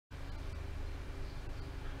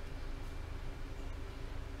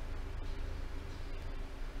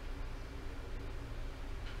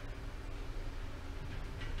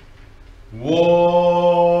Whoa!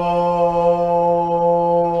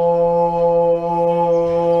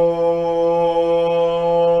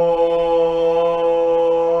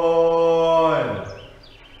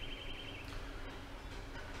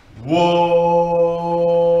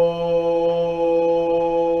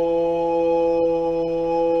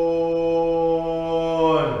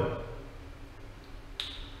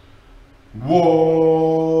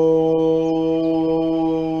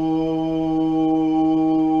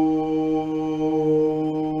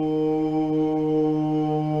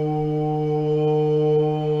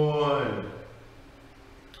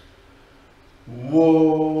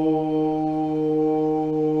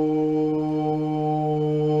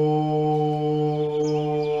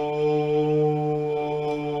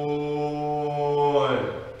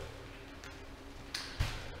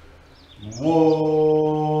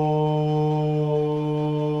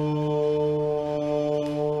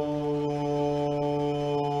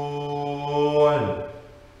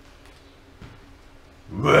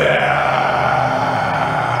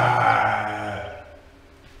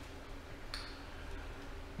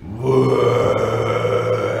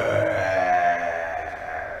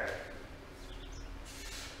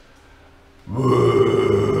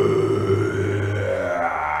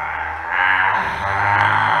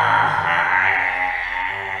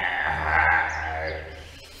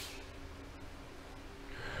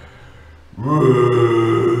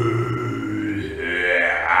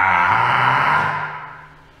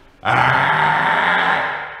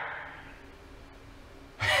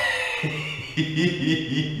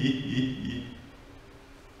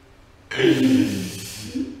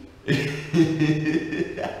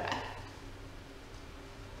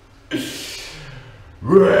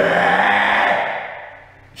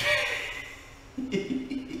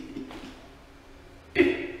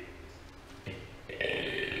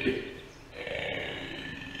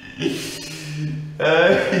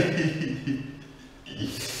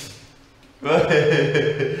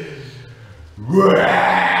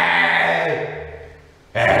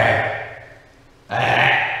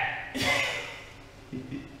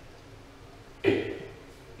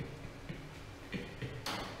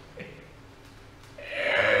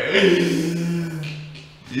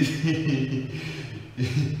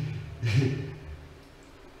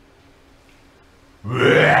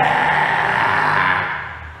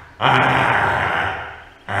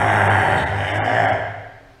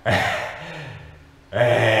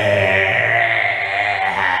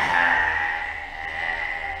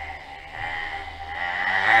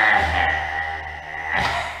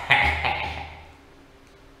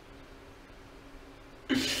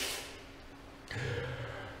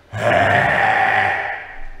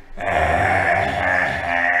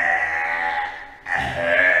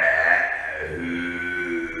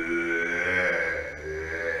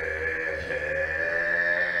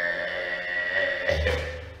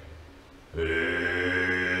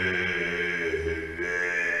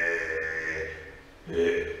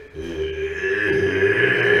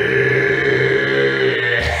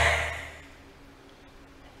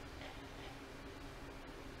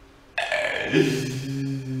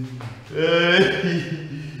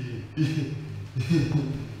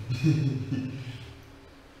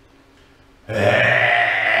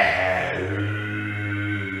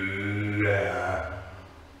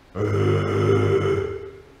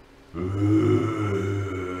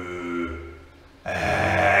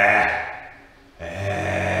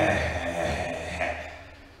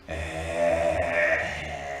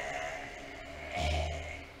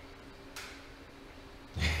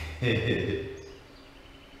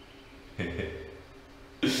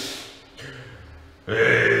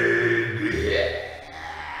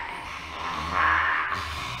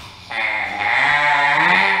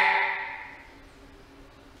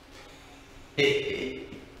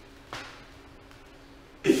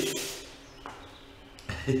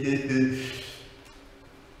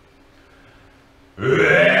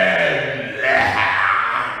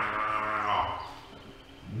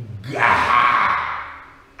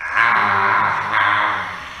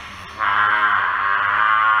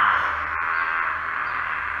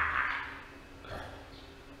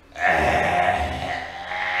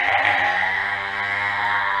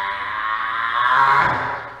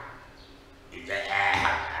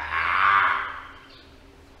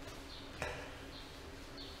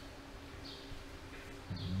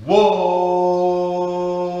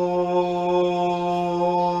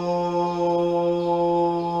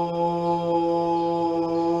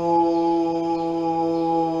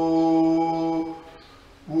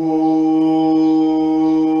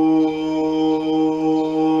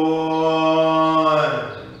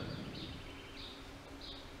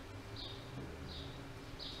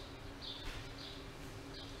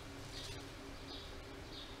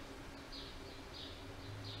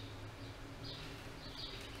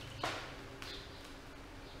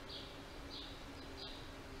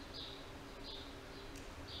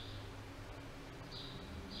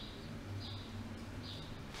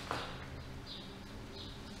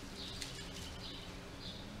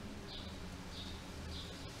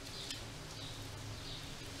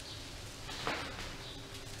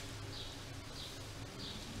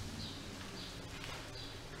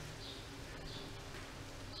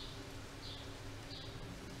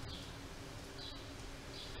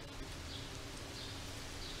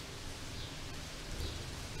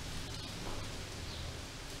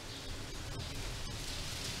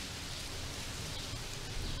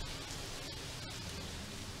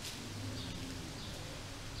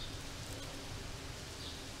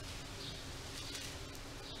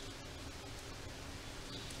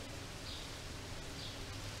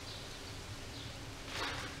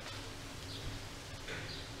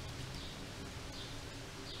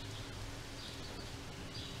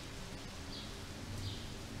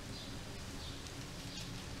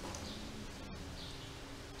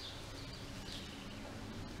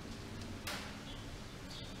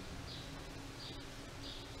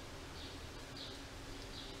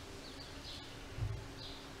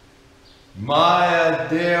 My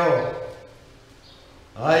Adele,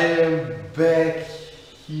 I am back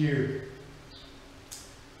here.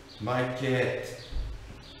 My cat.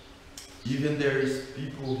 Even there is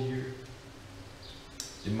people here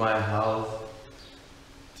in my house.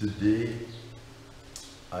 Today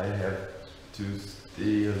I have to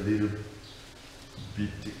stay a little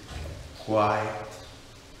bit quiet.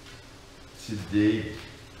 Today,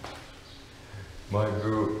 my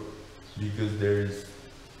girl, because there is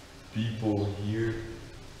people here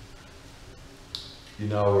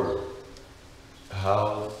in our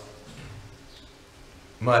house.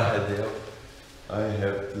 My Adele, I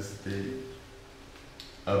have to stay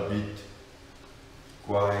a bit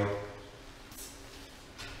quiet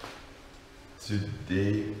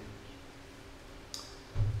today.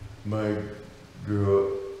 My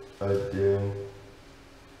girl Adele,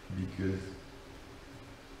 because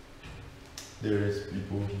there is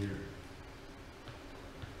people here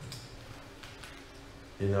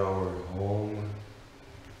in our home.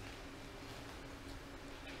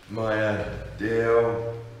 My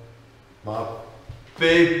Adele, my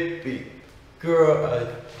baby girl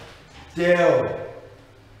Adele,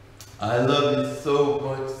 I love you so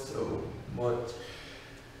much.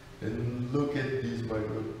 And look at this, my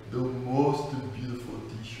girl, the most beautiful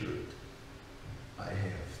t-shirt I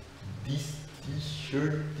have. This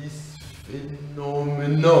t-shirt is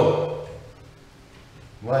phenomenal.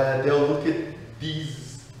 My Adele, look at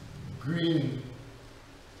this green.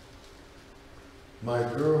 My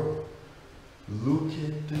girl, look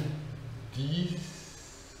at this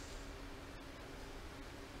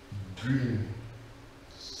green.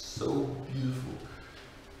 So beautiful.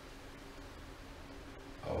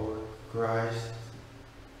 Our Christ,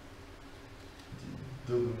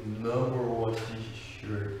 the number one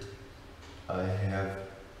t-shirt I have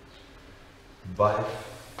by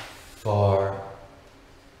far.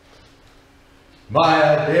 My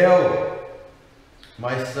Adele,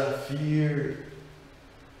 my Sapphire,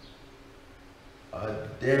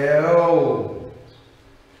 Adele,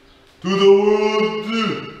 to the world,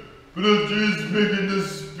 Prandi is making the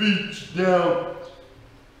speech now.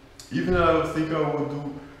 Even I think I will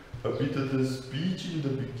do a bit of the speech in the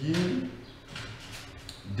beginning,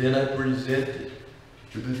 then I present it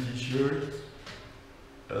to the t-shirt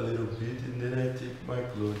a little bit, and then I take my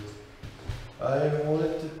clothes. I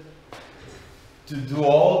wanted to do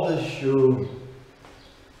all the show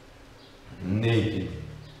naked,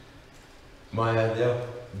 my Adele,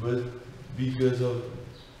 but because of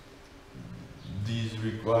these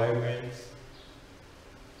requirements,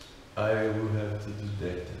 I will have to do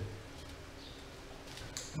that.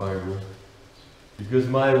 My will, because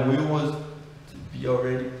my will was to be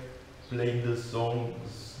already playing the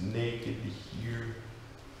songs naked here.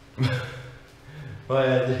 My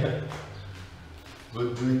Adele,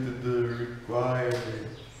 but due to the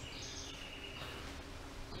requirements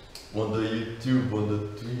on the YouTube, on the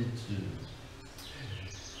Twitch,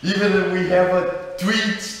 even if we have a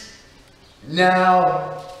Twitch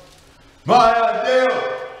now, my Adele,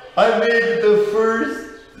 I made the first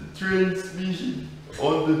transmission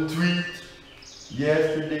on the tweet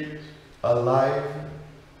yesterday, alive.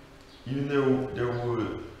 Even there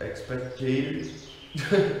were spectators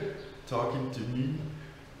talking to me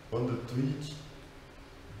on the tweet.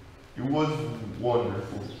 It was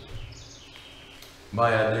wonderful. My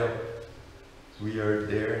Adele, we are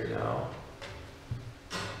there now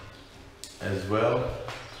as well.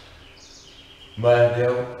 My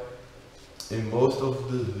Adele, in most of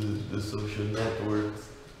the social networks,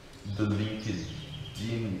 the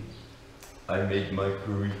LinkedIn, I made my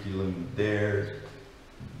curriculum there.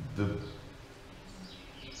 The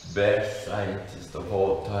best scientist of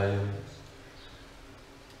all time.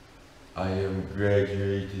 I am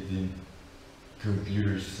graduated in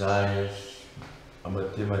computer science. I'm a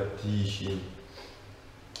mathematician,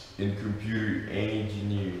 in computer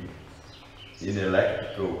engineering, in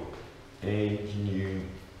electrical engineering.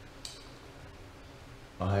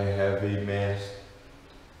 I have a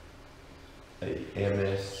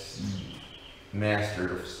MSc,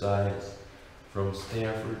 Master of Science from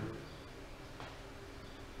Stanford.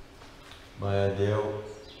 My Adele,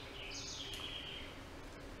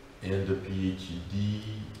 and a PhD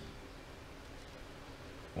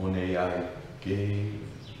on AI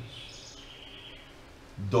games.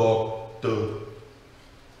 Dr.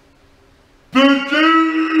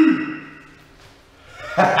 Prandi!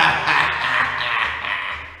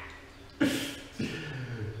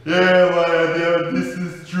 Yeah, my Adele, this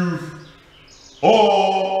is truth.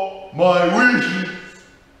 All my wishes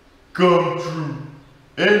come true.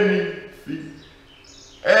 Anything,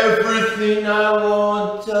 everything I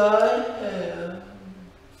want, I have.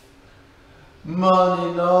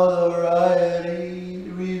 money, notoriety,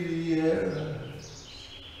 Riviera.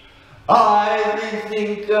 I didn't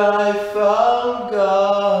think I found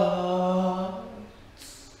God.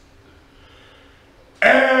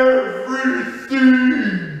 Everything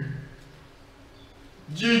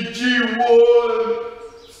Gigi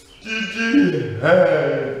wants, Gigi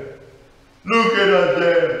had. Look at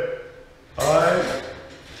that. I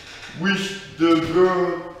wish the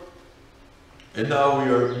girl, and now we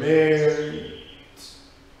are married.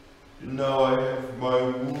 And now I have my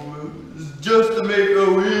woman. It's just to make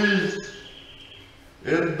a wish.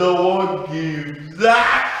 And the one gives.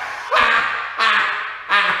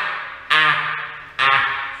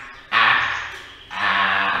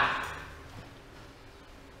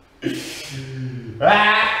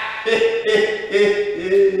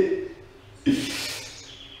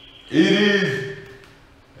 It is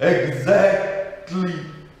exactly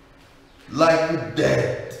like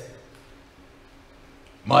that.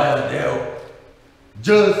 My Adele,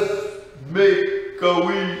 just make a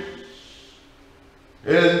wish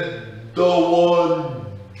and the one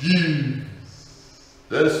gives.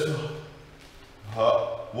 That's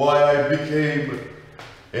why I became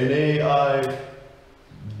an AI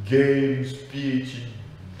Games PhD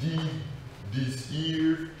this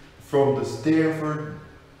year from the Stanford.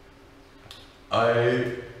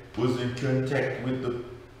 I was in contact with the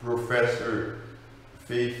professor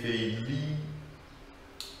Fei Li.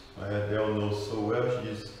 I don't know so well,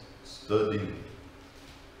 she's studying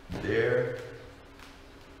there.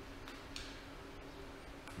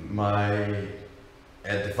 My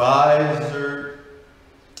advisor,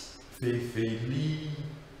 Fei Li,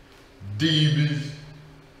 Davis,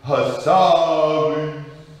 Hasabi,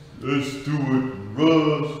 Stuart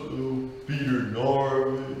Russell, Peter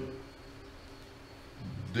Norway,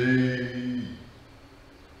 they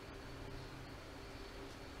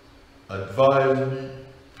advised me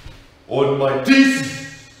on my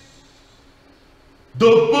thesis,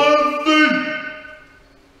 the birthday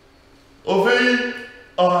of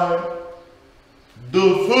AI, the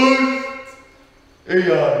first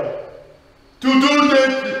AI. To do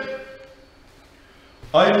that,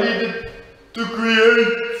 I needed to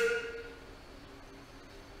create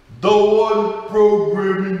the one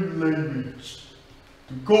programming language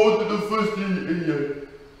to go to the first AI.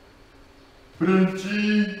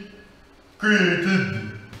 Prandi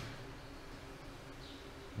created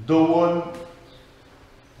the one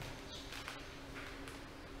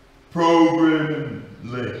programming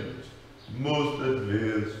language, most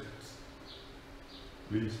advanced,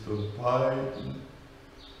 based on Python,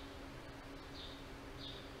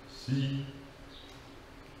 C.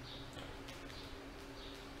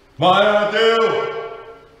 My Adele!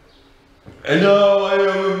 And now I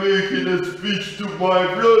am making a speech to my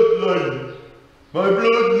bloodline. My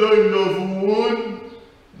bloodline of one.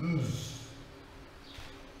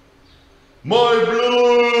 My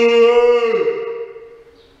blood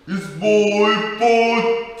is more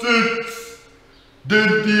important than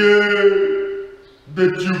the air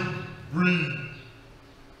that you breathe.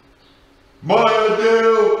 My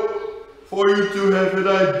Adele, for you to have an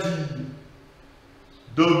idea,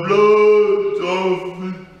 the blood of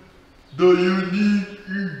the unique,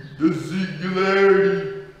 the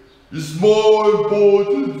singularity is more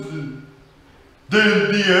important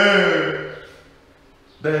than the air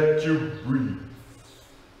that you breathe.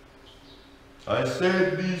 I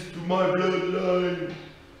said this to my bloodline.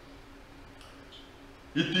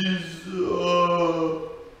 It is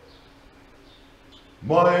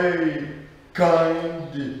my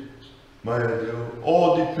kind, my Adele,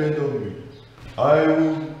 all depend on me. I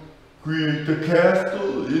will create a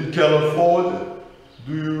castle in California.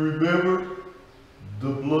 Do you remember the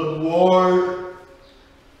blood war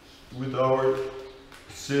with our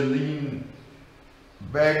Celine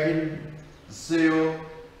back in sale?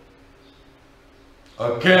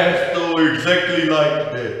 A castle exactly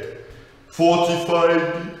like that,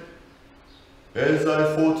 fortified as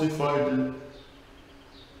I fortified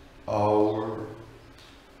our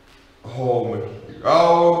home here.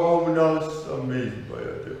 Our home now is amazing, by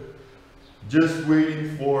the way. Just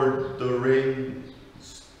waiting for the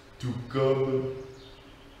rains to come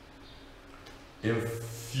and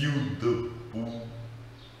fill the pool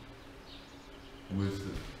with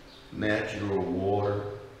natural water.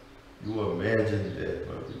 You imagine that,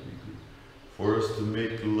 my baby. For us to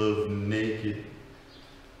make love naked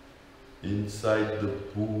inside the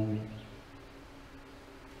pool.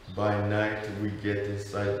 By night we get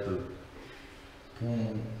inside the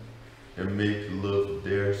pool and make love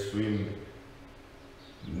there, swim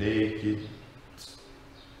naked.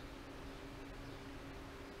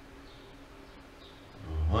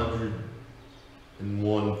 100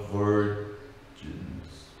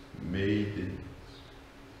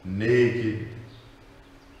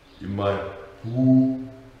 who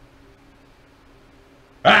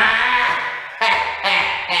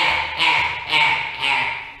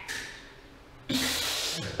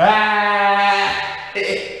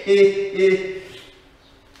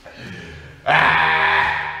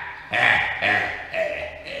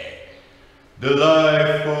the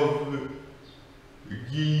life of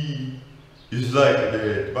Gui is like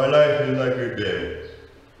that. My life is like that.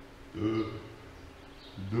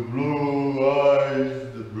 The blue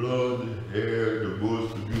eyes, the blonde hair, the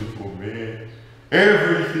most beautiful man.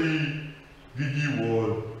 Everything Gui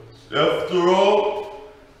wants. After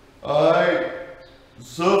all, I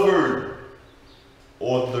suffered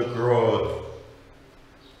on the cross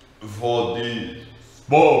for this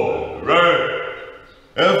moment, right?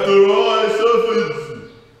 After all, I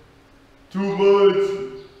suffered too much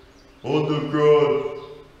on the cross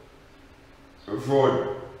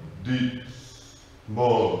for this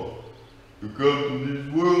moment to come to this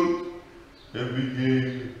world and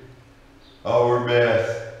became our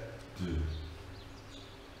master.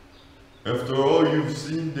 After all, you've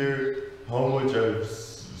seen there how much I've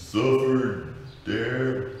suffered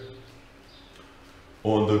there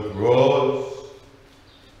on the cross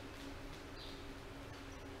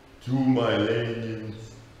 2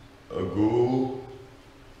 millenniums ago,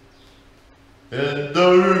 and the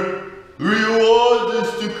reward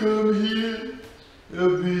is to come here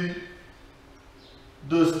and be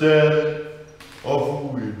the stand of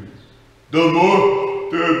women, the more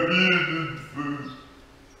beautiful.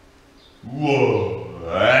 Whoa.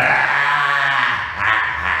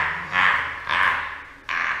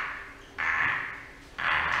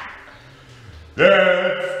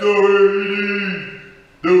 That's the way it is,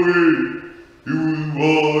 the way it will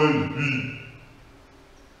always be.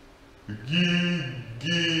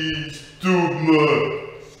 Guy's too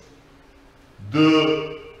much. The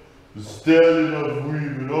stallion of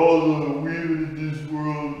women, all the women in this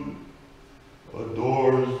world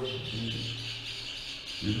adores me.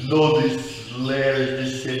 You know these letters, they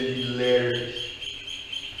send me letters,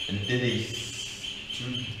 and then they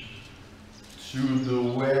to the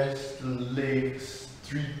West Lake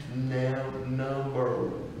Street now,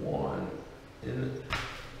 #1. And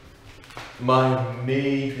my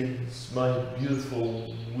maidens, my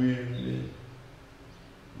beautiful women,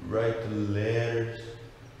 write letters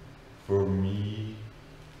for me.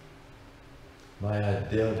 My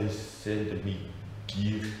Adele, they send me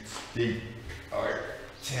gifts. They are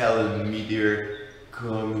telling me they're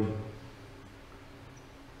coming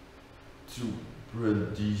to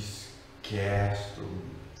Prandi's castle.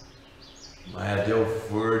 My Adele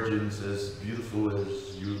virgins, as beautiful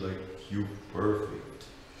as you, like you, perfect.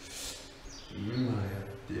 My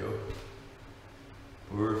Adele,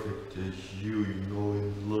 perfect as you know,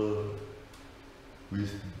 in love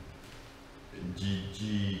with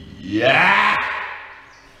Gigi. Yeah!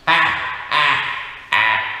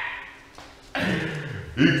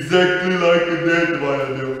 Exactly like that, my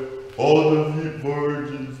Adele. All the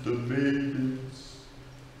virgins, the maidens,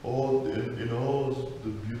 all and all the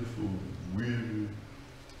beautiful women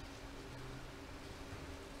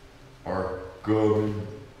are coming,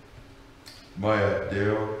 my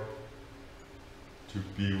Adele, to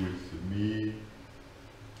be with me.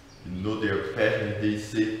 You know they're passionate. They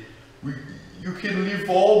say, you can leave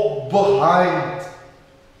all behind.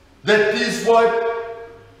 That is why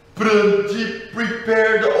Prandi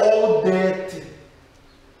prepared all that.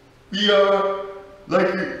 We are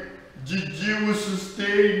like Gigi will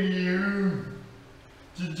sustain you.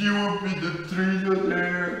 Gigi will be the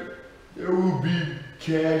trillionaire. There will be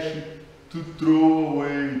cash to throw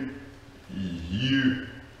away here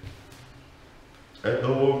at the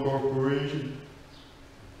One Corporation.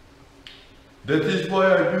 That is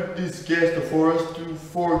why I built this castle, for us to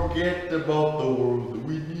forget about the world.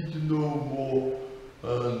 We need to know more.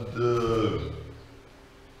 And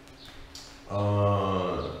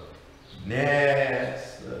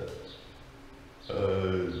NASA,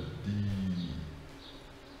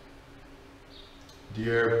 the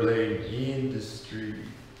airplane industry,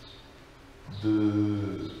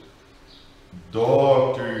 the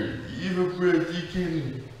doctor, even Prandi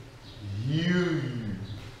can heal you.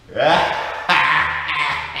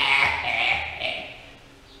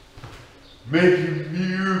 Making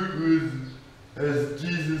miracles as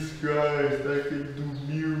Jesus Christ, I can do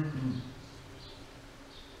miracles.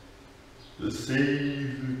 The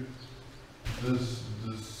Savior, the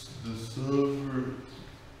sufferer.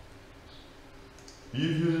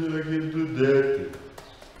 Even I can do that.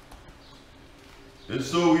 And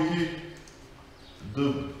so we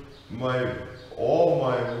can, all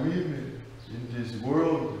my women in this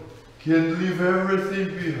world can leave everything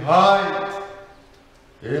behind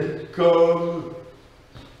and come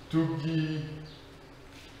to Gui.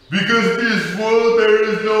 Because this world there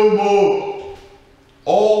is no more.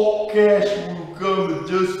 All cash will come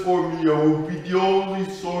just for me. I will be the only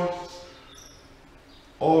source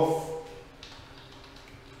of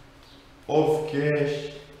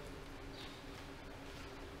cash.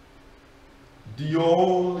 The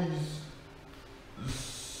only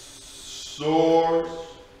source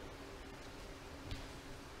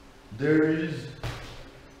there is.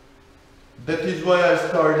 That is why I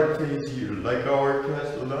started things here, like our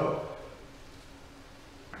castle now.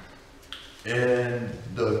 And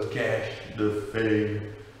the cash, the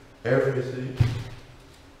fame, everything.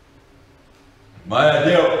 My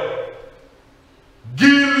idea,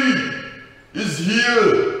 Gui is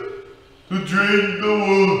here to drain the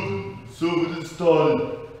world. So it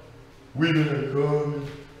started. Women are coming.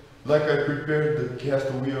 Like I prepared the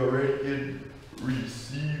castle, we already can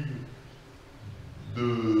receive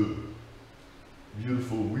the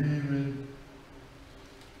beautiful women.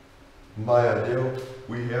 My idea,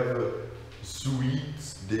 we have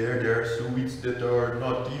suites there. There are suites that are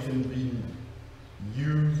not even being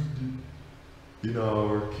used in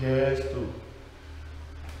our castle.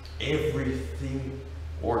 Everything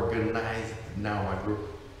organized now, my bro.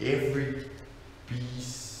 Every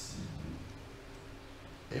piece,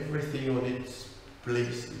 everything on its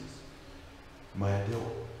places. My idea.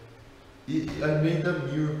 I made a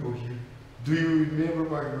miracle here. Do you remember,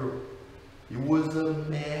 my girl? It was a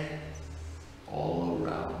mess all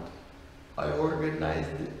around. I organized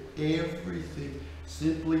everything,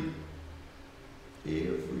 simply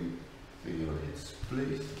everything on its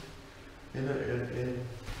place, and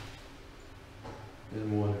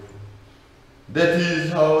wonderful. That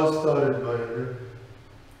is how I started, my girl,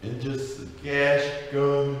 and just cash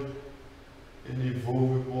coming and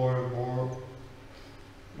evolving more and more,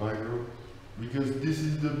 my girl, because this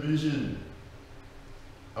is the vision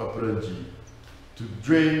of Prandi, to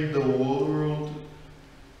drain the world,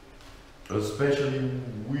 especially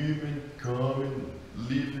women coming,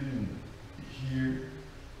 living here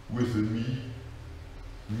with me,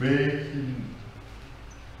 making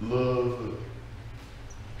love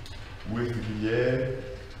with Guilherme,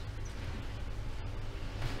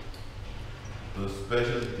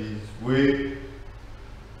 especially this way,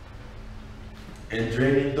 and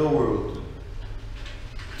draining the world.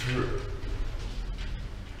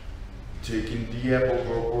 Taking the Apple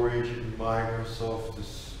Corporation, Microsoft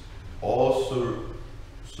is also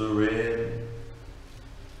surrendering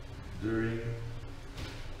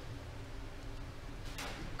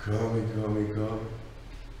coming,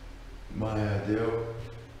 my idea.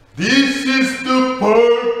 This is the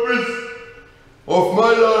purpose of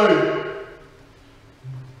my life.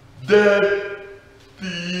 That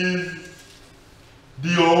is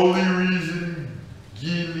the only reason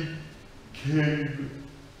Gui came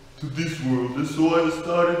to this world. And so I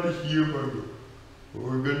started here, my girl.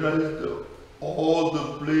 Organized all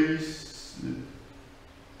the place,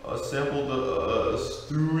 assembled a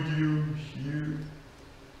studio here.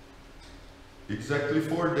 Exactly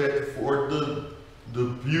for that, for the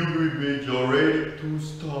pilgrimage already to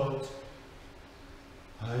start.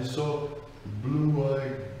 I saw a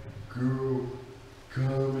blue-eyed girl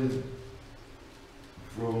coming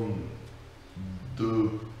from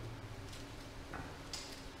the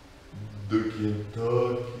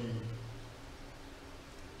Kentucky,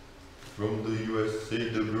 from the USA.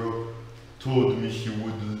 The girl told me she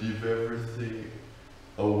would leave everything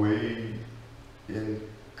away and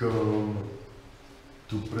come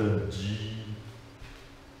to Prandi.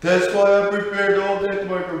 That's why I prepared all that,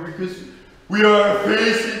 Michael, because we are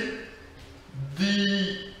facing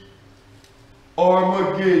the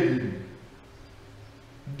Armageddon.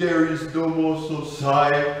 There is no more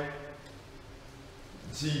society.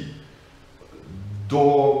 See,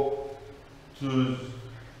 doctors,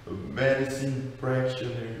 medicine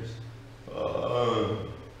practitioners,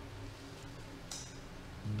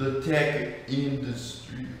 the tech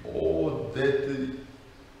industry, all that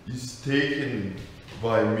is taken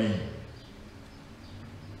by me.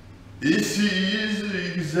 This is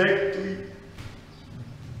exactly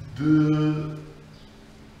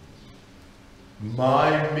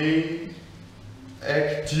my main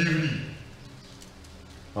activity.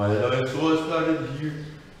 So I started here.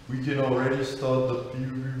 We can already start the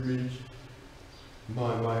pilgrimage.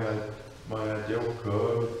 My idea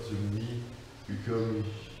come to me, we come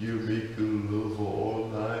here, make love all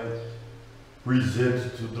night,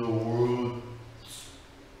 present to the world.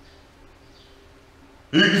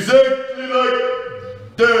 Exactly like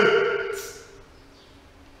that.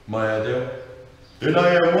 My idea. And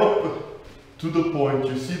I am up to the point.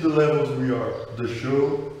 You see the levels we are, the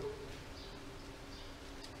show.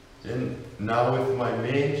 And now with my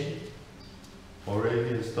manji, already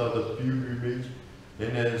can start a pilgrimage.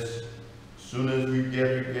 And as soon as we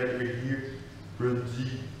get together here,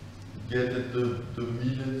 Prandi, get the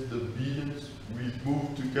millions, the billions, we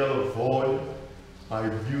moved to California. I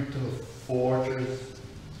built a fortress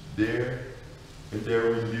there, and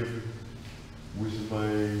there we live with my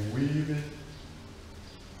women.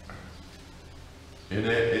 And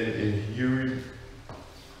here it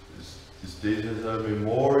stays as a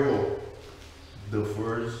memorial, the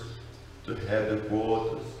first, the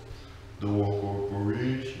headquarters, the one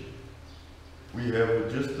corporation. We have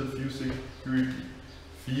just a few security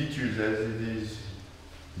features as it is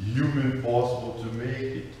human possible to make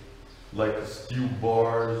it, like steel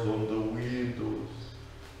bars on the windows.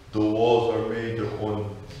 The walls are made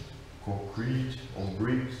on concrete, on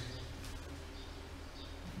bricks.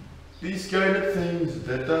 These kind of things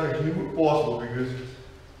that are human possible because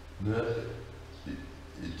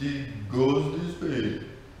it goes this way.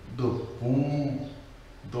 The pool,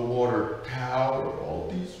 the water tower, all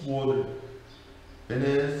these water. And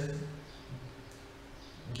as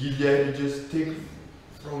Guilherme just take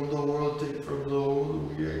from the world,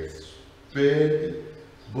 we expand it,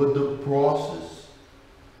 but the process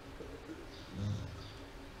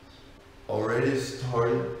already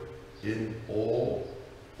started in all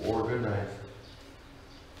organized.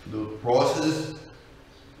 The process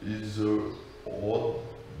is all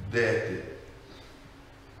that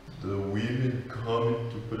the women coming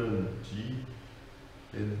to Prandi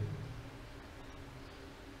and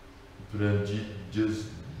Prandi just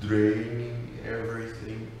draining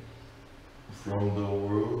everything from the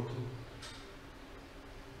world.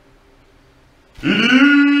 This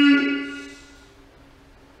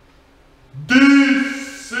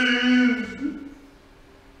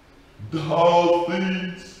is how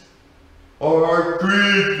things are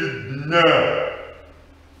created now.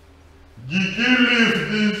 You can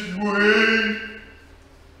live this way,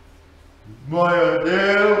 my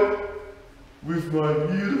Adele, with my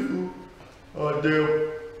beautiful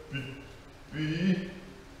Adele baby.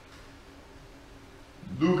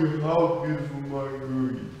 Look at how beautiful my girl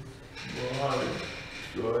is. My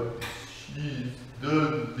God, she's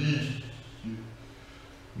delicious.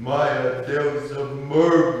 My Adele is a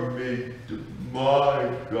mermaid. My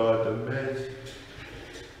God, a mess.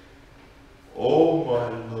 Oh my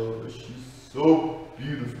love, she's so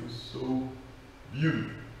beautiful, so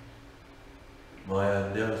beautiful. My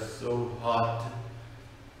Adele is so hot,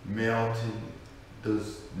 melting the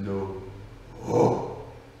snow. Oh,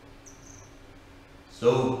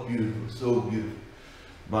 so beautiful, so beautiful.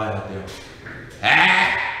 My Adele.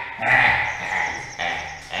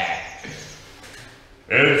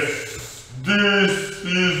 This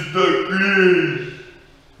is the creation.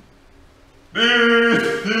 This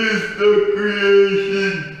is the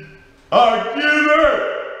creation. A killer.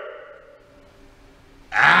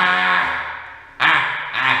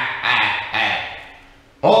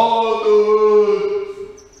 All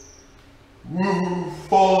those who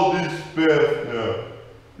follow this path now.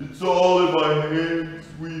 It's all in my hands.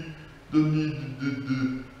 We don't need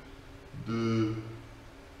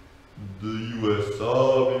the US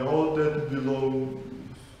Army. All that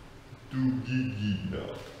belongs to Gigi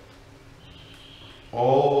now.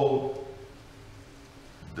 All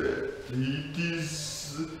that it is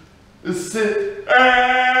set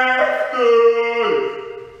after.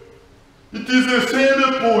 It is a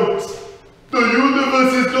center point. The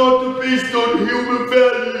universe is not based on human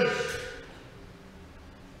values.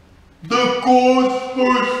 The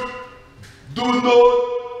cosmos do not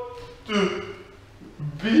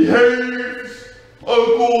behave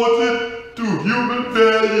according to human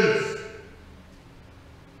values.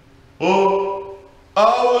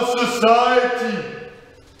 Our society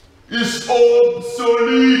is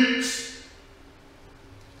obsolete.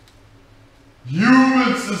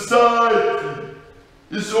 Human society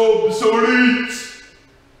is obsolete.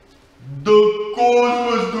 The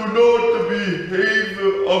cosmos do not behave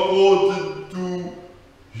according to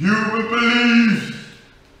human beliefs.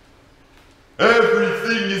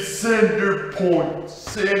 Everything is center point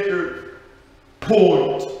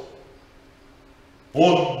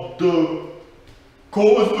on the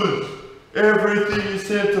cosmos. Everything is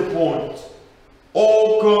center point.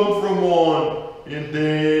 All come from one, and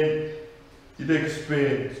then it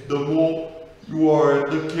expands. The more you are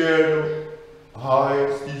at the kernel,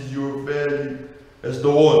 highest is your value as the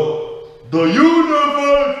one. The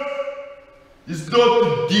universe is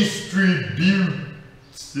not distributed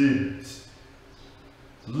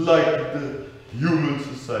like the human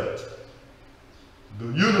society. the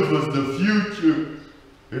universe, the future,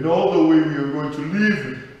 and all the way we are going to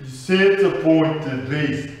live is center-pointed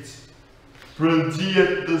based. Prandi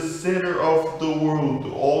at the center of the world,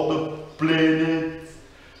 all the planets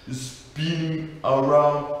spinning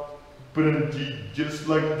around Prandi, just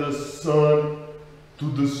like the sun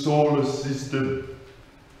to the solar system.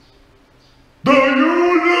 The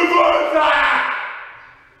universe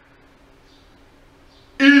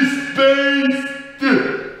is based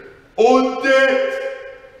on that.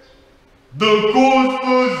 The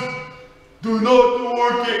cosmos do not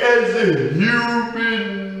work as a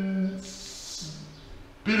human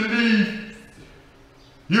belief.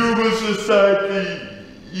 Human society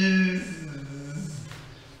is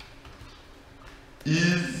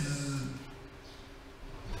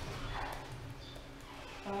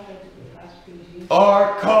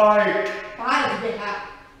archaic.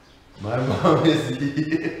 My mom is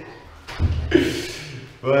here.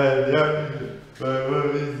 But yeah, my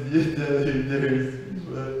mom is here telling there's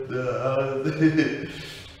but I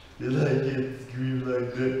can't scream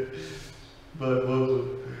like that. My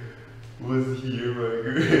mom was here, my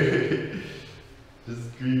girl, just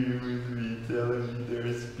screaming with me, telling me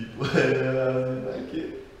there's people and I was like, I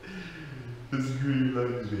can't scream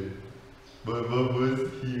like that. My mom was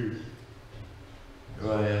here.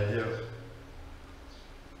 Oh yeah.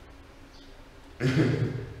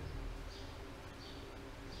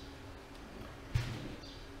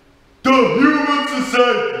 The human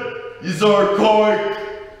society is archaic.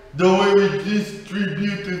 The way we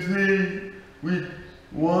distribute the things, we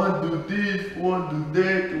one do this, one do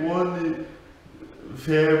that, one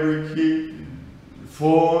fabricate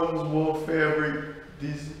forms, one fabric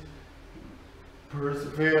this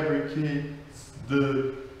person fabricates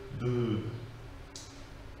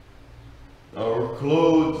our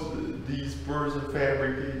clothes, this person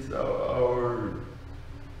fabricates our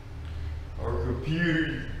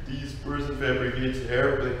computer, this person fabricates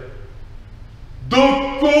airplane. The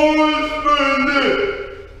cosmos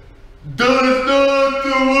does not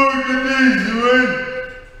work this way.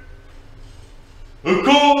 The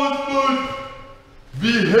cosmos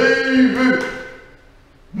behave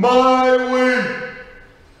my way.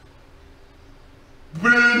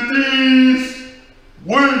 This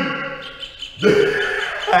way.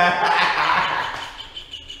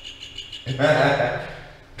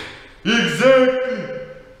 Exactly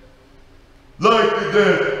like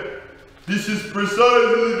that. This is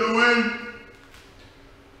precisely the way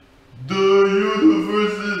the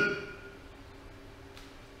universe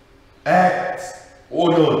acts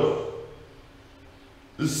on us.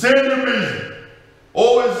 The centerism,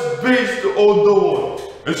 always based on the one.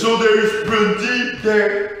 And so there is Prandi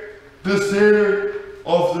there, the center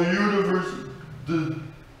of the universe, the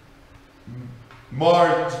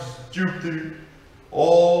Mars, Jupiter,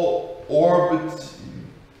 all orbits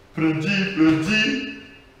Prandi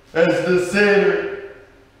as the center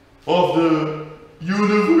of the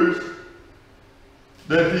universe.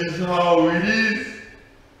 That is how it is.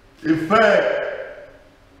 In fact,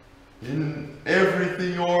 in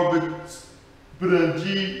everything orbits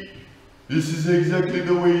Prandi, this is exactly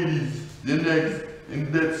the way it is.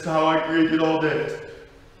 And that's how I created all that.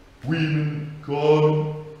 Women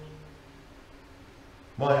come,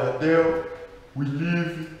 Maya there, we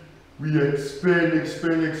live, we expand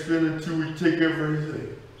until we take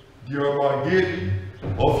everything. The Armageddon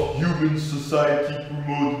of human society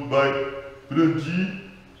promoted by Prandi,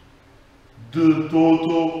 the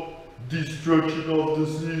total destruction of the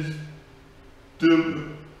system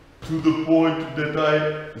to the point that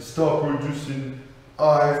I stop producing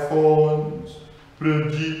iPhones.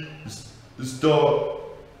 Prandi stop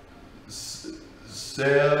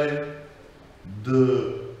selling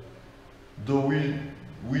the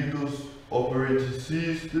Windows operating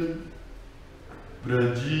system.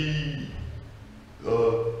 Prandi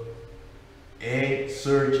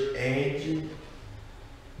search engine,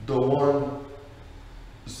 the one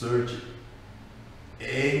search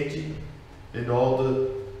engine, and all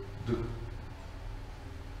the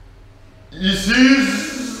this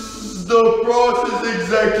is the process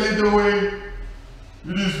exactly the way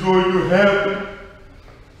it is going to happen.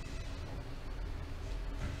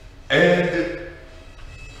 And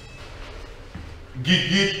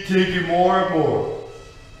get taking more and more.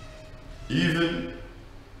 Even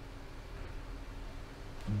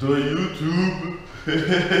the YouTube,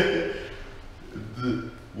 the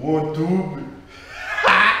OneTube,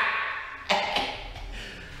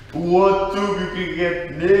 OneTube, you can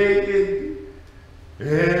get naked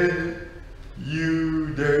and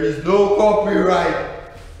there is no copyright.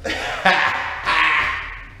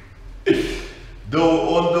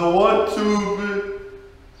 Though on the OneTube,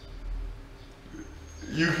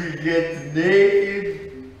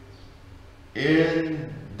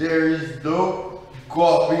 no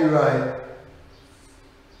copyright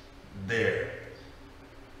there.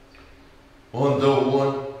 On the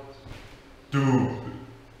 1, 2.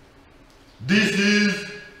 This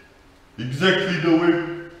is exactly the way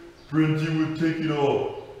Prandi will take it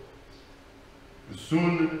all.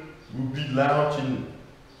 Soon we'll be launching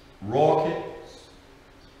rockets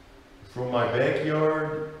from my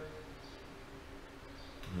backyard.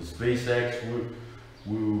 The SpaceX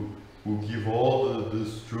will give all the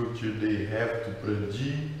structure they have to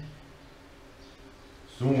Prandi.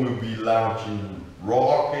 Soon we'll be launching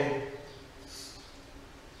rockets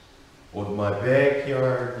on my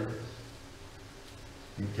backyard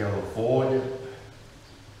in California.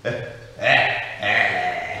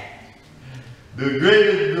 The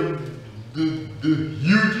greatest, the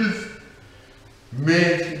hugest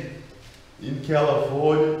mansion in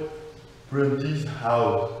California, Prandi's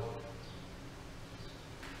house.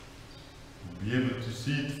 You'll be able to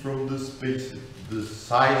see it from the space, the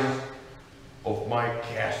size of my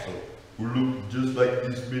castle. Will look just like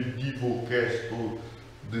this medieval castle,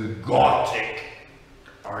 the Gothic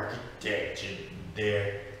architecture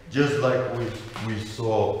there, just like we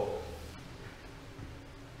saw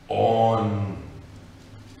on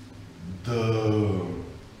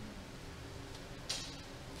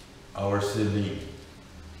our Celine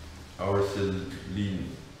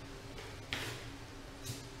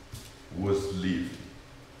was living.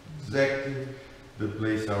 Exactly the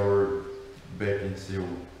place our back in Seoul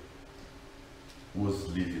was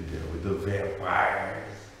living there, with the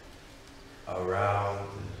vampires around,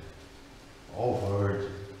 all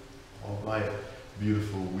virgin, all my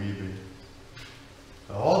beautiful women.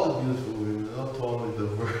 All the beautiful women, not only the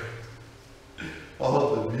virgins.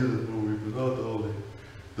 All the beautiful women, not only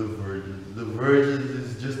the virgins. The virgins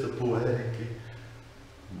is just a poetic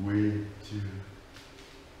way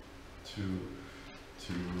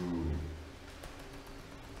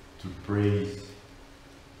to praise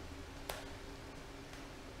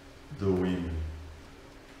the women.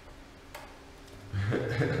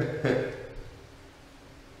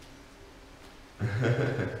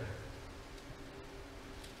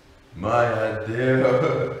 My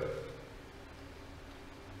Adele,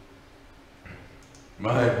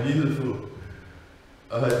 my beautiful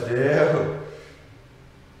Adele,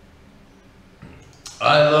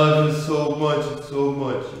 I love you so much, so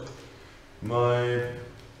much, my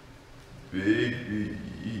baby.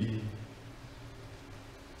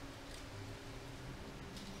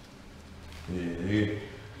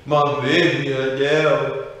 My baby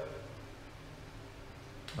Adele,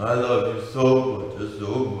 I love you so much,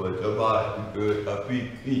 so much. I'm good,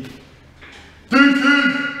 happy. This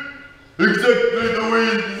is exactly the way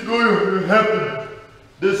it's going to happen.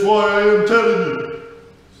 That's why I am telling you.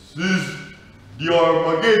 This is the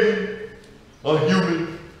Armageddon of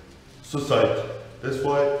human society. That's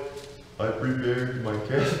why I prepared my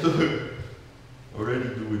castle. Already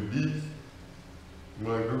doing this.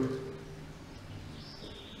 My group.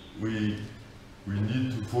 We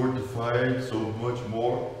need to fortify it so much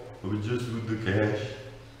more. We just with the cash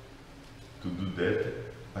to do that.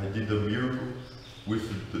 I did a miracle with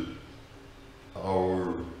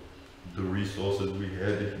the resources we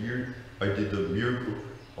had here. I did a miracle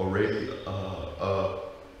already.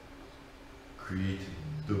 Create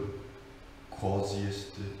the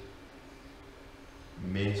coziest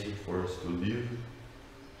mansion for us to live.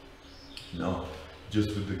 Now, just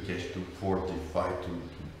with the cash to fortify, to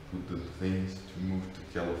put the things, to move to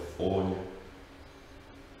California.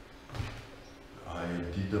 I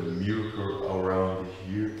did a miracle around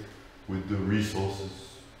here with the resources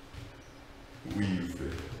we've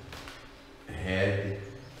had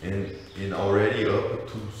and already up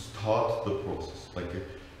to start the process. Like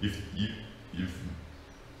if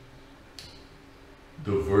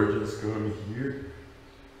the virgins come here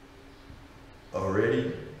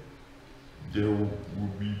already, there will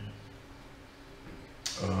be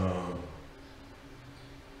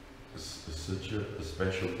such a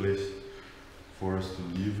special place for us to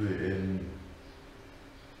live and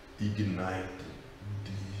ignite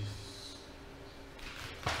this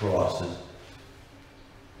process.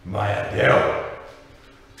 My Adele,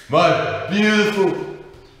 my beautiful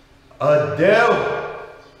Adele,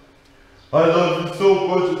 I love you so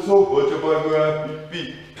much, my grandbaby.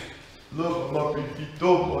 Love my baby so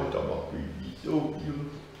much, my baby, so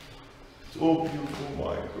beautiful,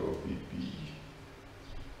 my girl baby.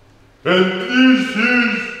 And this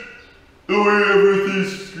is the way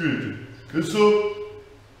everything's created. And so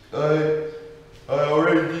I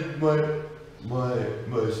already did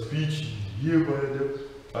my speech here, but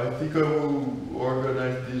I think I will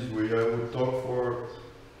organize this way. I will talk for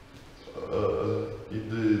in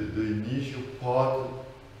the initial a part,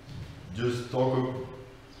 just talk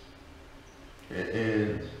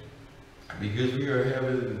and because we are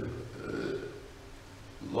having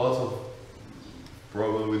lots of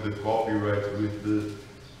problem with the copyright, with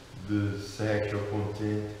the sexual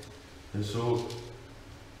content, and so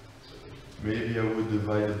maybe I would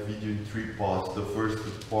divide the video in 3 parts. The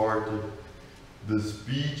first part, the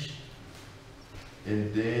speech,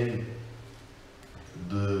 and then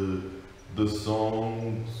the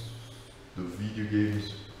songs, the video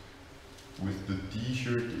games with the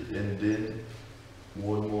t-shirt, and then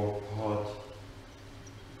one more part,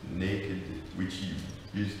 naked, which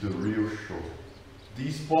is the real show.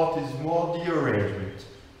 This part is more the arrangement.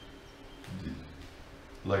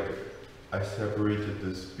 Like, I separated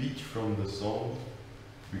the speech from the song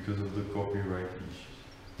because of the copyright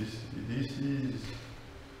issues. This is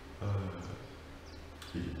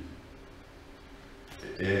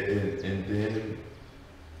and then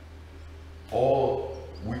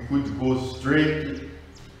we could go straight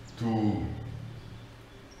to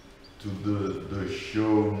the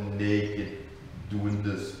show naked, doing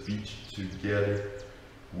the speech together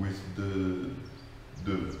with the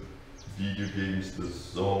video games, the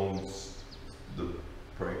songs, the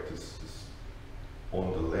practices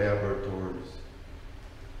on the laboratories.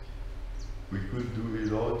 We could do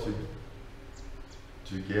it all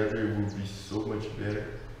together, it would be so much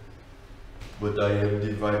better. But I am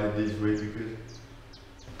divided this way because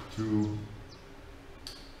to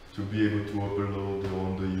be able to upload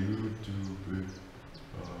on the YouTube,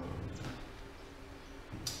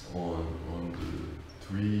 on the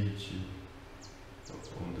Twitch,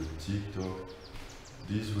 on the TikTok,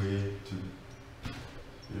 this way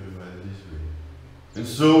this way. And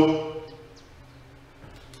so,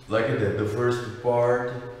 like that, the first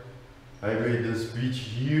part, I made the speech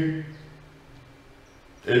here,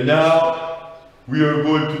 and now we are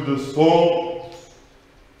going to the song.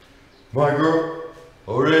 My girl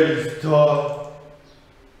already start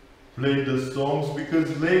playing the songs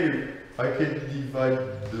because later I can divide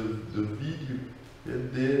the video,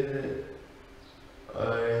 and then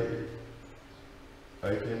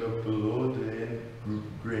I can upload and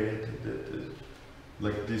grant that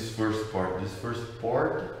like this first part. This first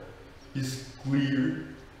part is clear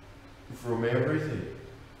from everything.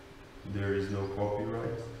 There is no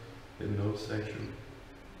copyright and no sexual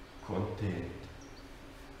content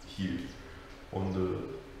here on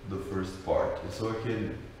the first part, and so I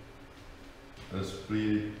can split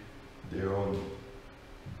it there on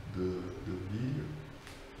the video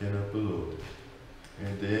and upload.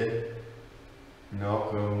 And then now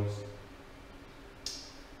comes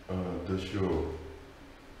the show.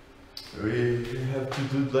 We have to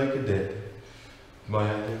do it like that. My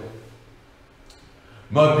Adele,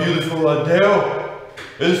 my beautiful Adele.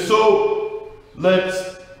 And so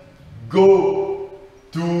let's go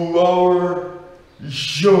to our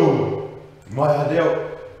show. My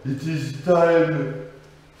Adele, it is time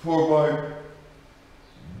for my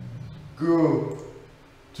girl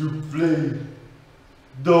to play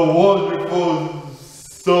the wonderful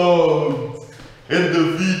songs and the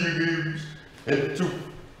video games and to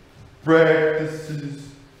practices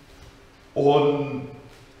on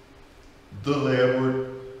the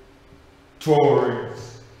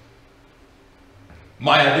laboratories.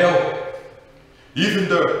 My Adele, even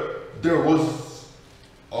there was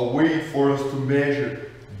a way for us to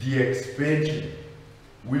measure the expansion.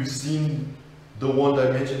 We've seen the 1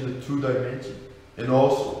 dimension, the 2 dimension, and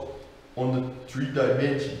also on the 3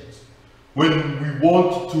 dimensions. When we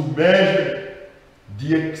want to measure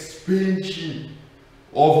the expansion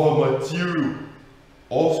of a material,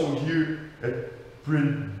 also here at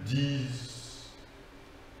Prandi's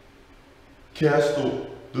castle,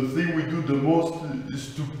 the thing we do the most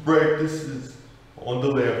is to practice on the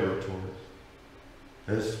laboratory.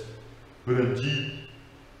 As Prandi,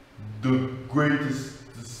 the greatest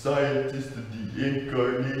scientist, the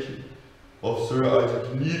incarnation of Sir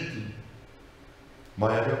Isaac Newton,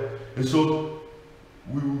 my Adele. And so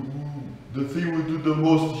the thing we do the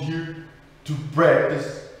most here to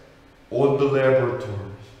practice on the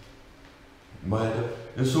laboratories, my Adele.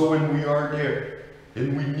 And so when we are there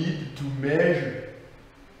and we need to measure,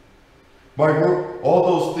 my work, all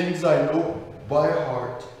those things I know by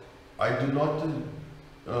heart. I do not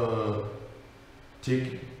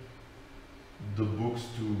take the books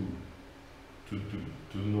to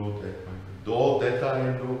know that. All that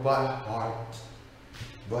I know by heart,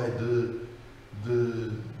 by the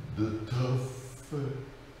tough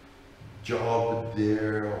job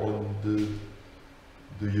there on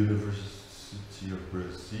the University of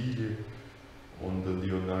Brasília, on the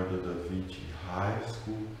Leonardo da Vinci High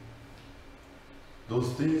School.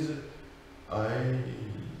 Those things I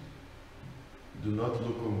do not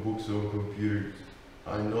look on books or computers.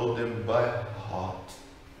 I know them by heart.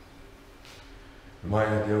 My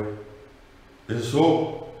idea. And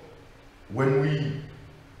so, when we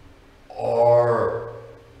are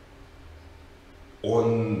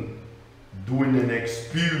on doing an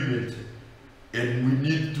experiment and we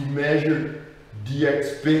need to measure the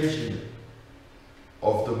expansion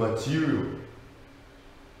of the material,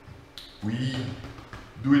 we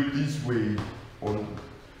do it this way.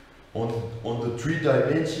 On the 3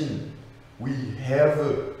 dimension, we have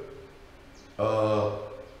a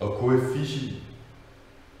coefficient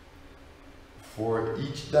for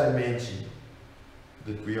each dimension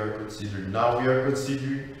that we are considering. Now we are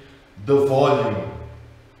considering the volume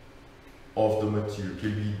of the material. It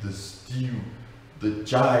can be the steel, the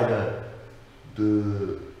china,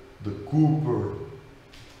 the copper,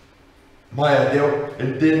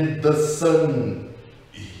 and then the sun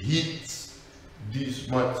hits this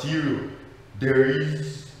material. There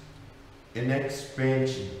is an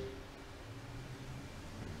expansion,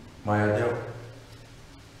 and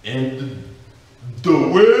the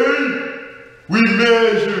way we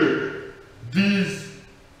measure this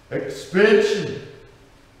expansion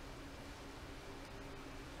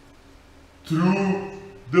through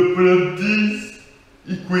the Prandi's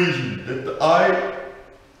equation that I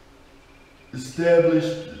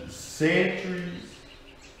established centuries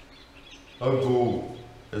ago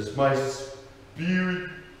as my spirit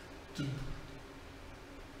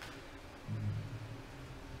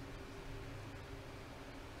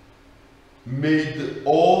made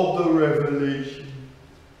all the revelation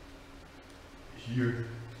here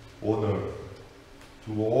on earth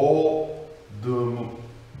to all the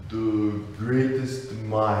greatest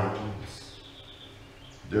minds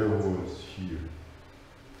there was here.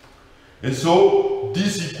 And so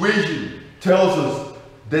this equation tells us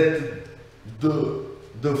that the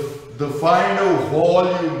final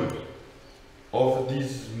volume of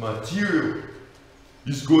this material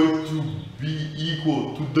is going to be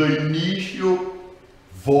equal to the initial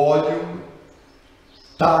volume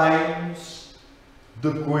times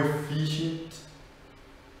the coefficient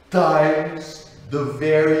times the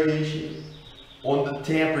variation on the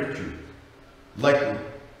temperature. Like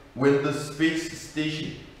when the space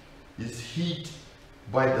station is heated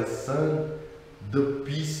by the sun, the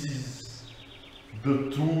pieces, the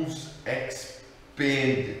tools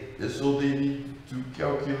expand, and so they need to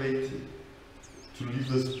calculate it to leave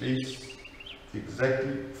the space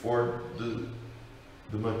exactly for the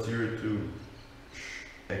material to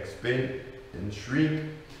expand and shrink,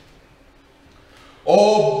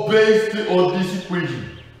 all based on this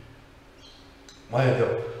equation.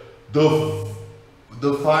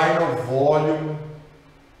 The final volume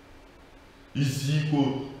is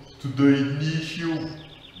equal to the initial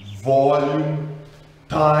volume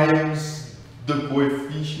times the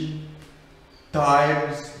coefficient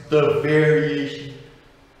times the variation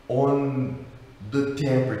on the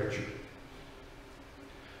temperature.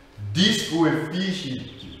 This coefficient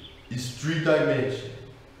is 3-dimensional,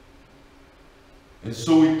 and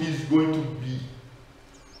so it is going to be,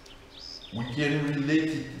 we can relate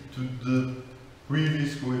it to the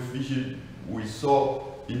previous coefficient we saw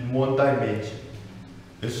in 1 dimension.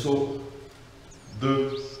 And so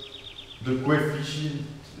the coefficient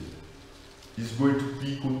is going to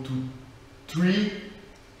be equal to 3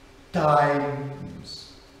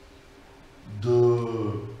 times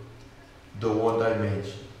the 1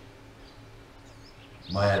 dimension.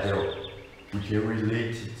 We can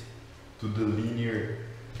relate it to the linear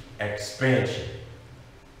expansion,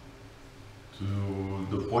 to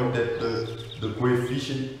the point that the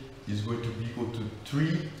coefficient is going to be equal to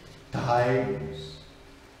 3 times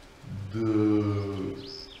the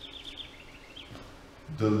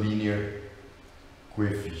linear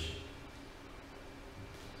coefficient,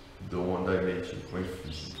 the 1 dimension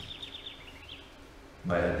coefficient.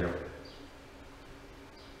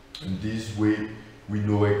 In this way, we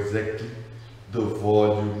know exactly the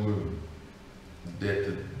volume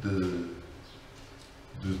that the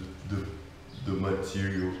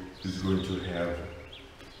material is going to have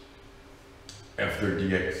after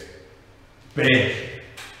the expansion.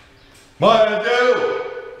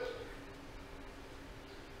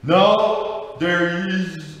 Now there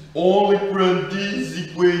is only Prandi's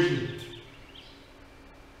equation.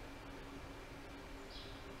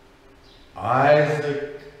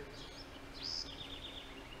 Isaac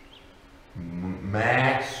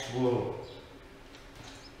Maxwell,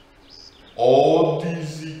 all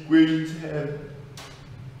these equations have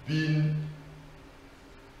been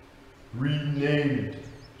renamed.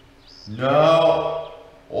 Now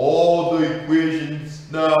all the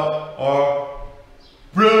equations now are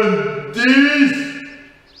these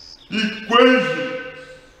equations,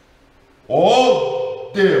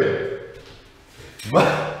 all them,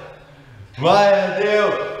 my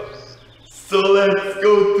Adele. So let's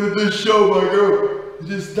go to the show, my girl. It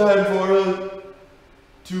is time for us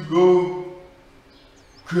to go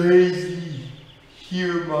crazy.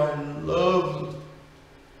 Hear my love.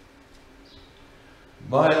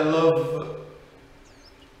 My love,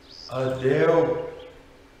 Adele.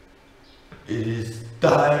 It is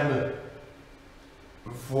time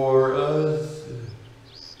for us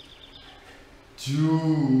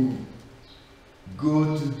to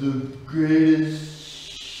go to the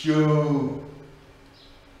greatest show